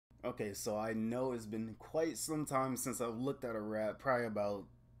Okay, so I know it's been quite some time since I've looked at a rap, probably about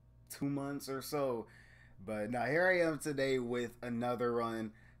 2 months or so. But now here I am today with another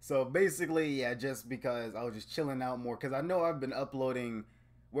run. So basically, yeah, just because I was just chilling out more, because I know I've been uploading,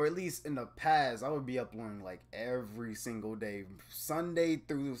 or at least in the past, I would be uploading like every single day, Sunday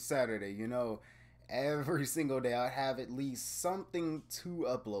through Saturday, every single day I'd have at least something to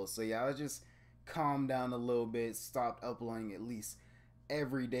upload. So yeah, I was just calmed down a little bit, stopped uploading at least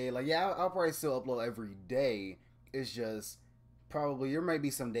every day. Like, yeah, I'll probably still upload every day. It's just probably there might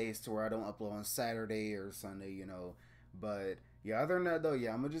be some days to where I don't upload on Saturday or Sunday. But yeah, other than that though,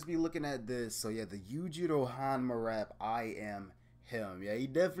 yeah, I'm gonna just be looking at this. So yeah, the Yujiro Hanma rap, I am him. Yeah, he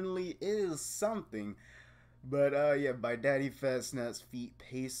definitely is something. But yeah, by Daddyphatsnaps feat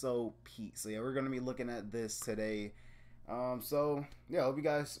Peso Pete. So yeah, we're gonna be looking at this today. So yeah, hope you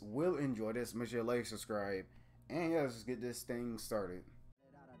guys will enjoy this. Make sure you like, subscribe, and yeah, let's just get this thing started.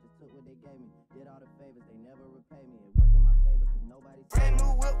 I just took what they gave me, did all the favors, they never repay me. It worked in my favor, cause nobody. Brand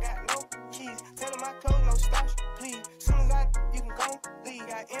new whip, got no keys. Tell them my clothes, no starch, please. Soon as you can go leave.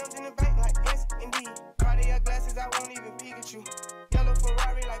 Got M's in the bank like S and D. Cartier glasses, I won't even Pikachu. Yellow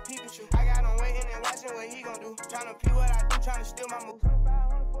Ferrari like Pikachu. I got him waiting and watching what he gon' do. Tryna pee what I do, tryna steal my move.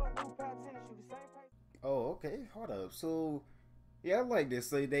 2500 for a new pair of tennis shoes, the same price. Oh, okay, hold up. So yeah, I like this.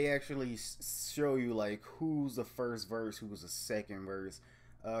 So they actually show you like who's the first verse, who was the second verse.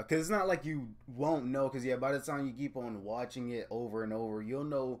 Cause it's not like you won't know. Cause yeah, by the time you keep on watching it over and over, you'll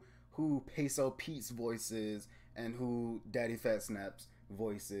know who Peso Pete's voice is and who Daddyphatsnaps'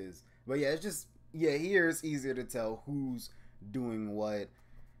 voice is. But yeah, it's just here it's easier to tell who's doing what.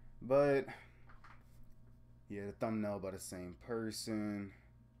 But yeah, the thumbnail by the same person.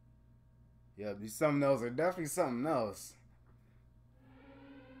 Yeah, these thumbnails are definitely something else.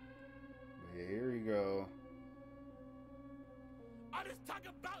 But yeah, here we go. I just talk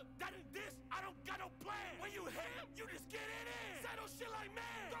about that and this. I don't got no plan. When you hit, you just get it in. Say no shit like man.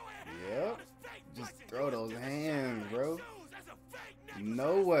 Throw it Yep. Just throw those hands, bro.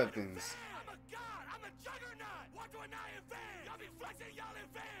 No weapons. I'm a god. I'm a juggernaut. What do I not invent? Y'all be flexing, y'all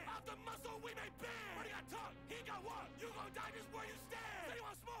invent. Out the muscle we may bend. But he got talk, he got walk. You gon' die just where you stand. Said he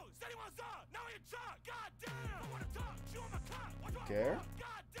want smoke, said he want saw. Now he a chalk. Goddamn. I wanna talk. You on my clock. What do I Okay. want?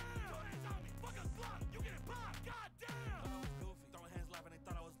 Goddamn. Throw hands on me. Fuck a clock. You get it popped. Goddamn. Goofy. Throwing hands laughing. They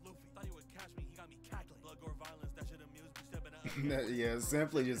thought I was Luffy. Thought he would catch me. He got me cackling. Blood gore violence. That shit amuse me. Stepping up. Yeah,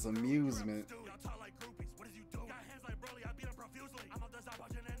 simply just amusement. Y'all talk like groupies. What did you do? Got hands like Broly. I beat him profusely. I'm on the side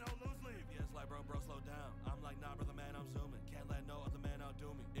watching and no loosely. Yes, like bro, slow down. I'm like, nah, brother, man, I'm zooming. Can't let no other man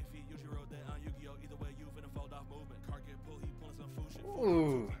outdo me. If he Yujiro, then I'm Yu-Gi-Oh. Either way, you finna fold off movement. Car get pulled, he pulling some food shit.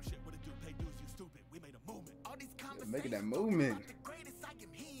 Ooh. Shit, what it do? Pay dues, you stupid. We made a movement. All these Yeah, making that movement. the greatest, I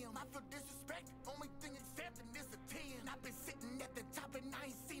am him. I feel disrespect. Only thing accepting is a 10. I've been sitting at the top and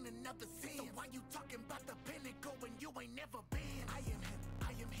I ain't seen another sin. So why you talking about the pinnacle when you ain't never been? I am him.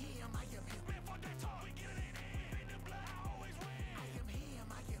 I am him. I am him. Man, fuck that talk. We get it in the blood. I always win. I am him.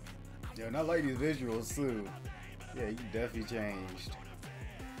 I am him. Yeah, and I like these visuals too. Yeah, you definitely changed.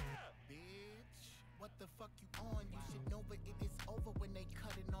 Bitch, what the fuck you on? You should know, but it is over when they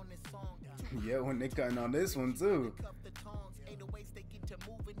cutting on this song. Yeah, when they cutting on this one too. Cuff the tongs, 808s they get to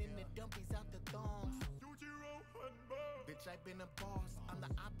moving in the dumpies out the thongs. Bitch, I've been a boss. I'm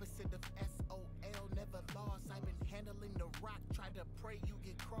the opposite of SOL, never lost. I've been handling the rock, try to pray you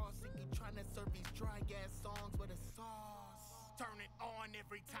get cross. And you trying to serve these dry ass songs with a sauce. Turn it on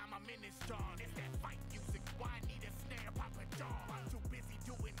every time I'm in this song. It's that fight music, why I need a snare, pop a dog. I'm too busy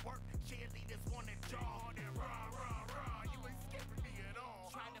doing work, cheerleaders wanna jaw. Then rah, rah, rah, you ain't skipping me at all.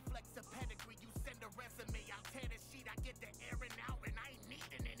 Trying to flex a pedigree, you send a resume. I'll tear the sheet, I get the airing out, and I ain't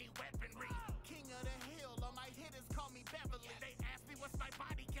needing any weaponry. King of the hill, all my hitters call me Beverly. They ask me what's my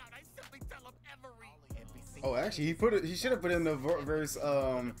body count, I simply tell them every. Oh, actually, he should have put in the verse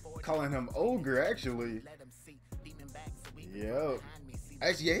calling him ogre. Actually, yo.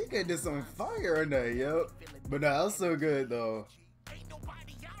 Actually, yeah, he could do some fire in there, yo. But no, that was so good though. Ain't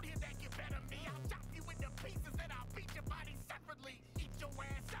nobody out here that get better me. I'll chop you into pieces and I'll beat your body separately. Eat your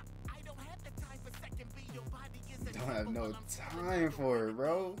ass up. I don't have the time for second B. Your body is a Don't have no time for it,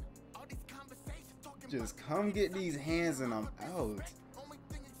 bro. all these conversations talking Just come get these hands and I'm out. only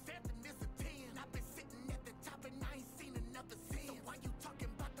thing accepting is a 10. I've been sitting at the top and I ain't seen another sin. So why you talking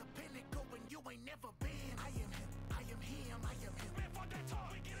about the pinnacle when you ain't never been? I am him. I am him. I am him. Man, fuck that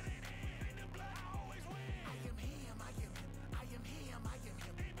talk. We get it in the blood. I always win. I am him. I am him. I am him. I am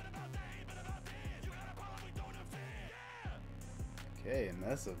him. Ain't been about that. Ain't been about this. You got a problem, we don't defend. Yeah. Okay, and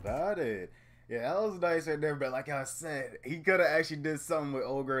that's about it. Yeah, that was nice right there, but like I said, he could have actually did something with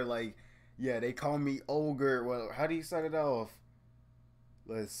ogre. Like, yeah, they call me ogre. Well, how do you start it off?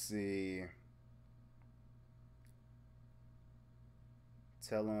 Let's see.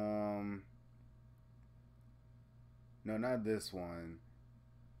 Tell him. No, not this one.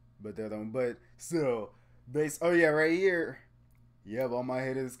 But the other one. But still, oh yeah, right here. Yep, all my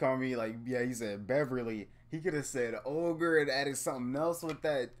haters call me like, yeah, he said Beverly. He could have said ogre and added something else with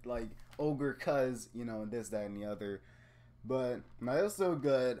that, like ogre, cuz, you know, this, that, and the other. But no, it was still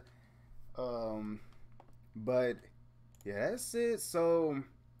good. But yeah, that's it. So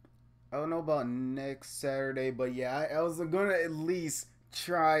I don't know about next Saturday, but yeah, I was gonna at least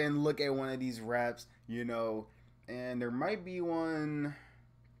try and look at one of these raps, you know, and there might be one.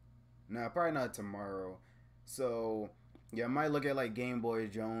 Nah, probably not tomorrow. So yeah, I might look at like Game Boy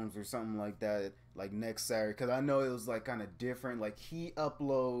Jones or something like that, like next Saturday, because I know it was like kind of different. Like he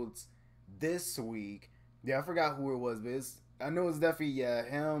uploads this week. Yeah, I forgot who it was, but I know it's definitely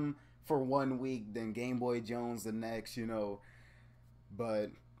him for 1 week, then Game Boy Jones the next, you know.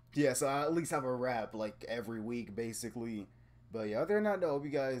 But yeah, so I at least have a rap like every week, basically. But yeah, other than that, though, hope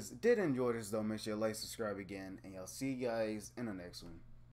you guys did enjoy this, though. Make sure you like, subscribe again, and I'll see you guys in the next one.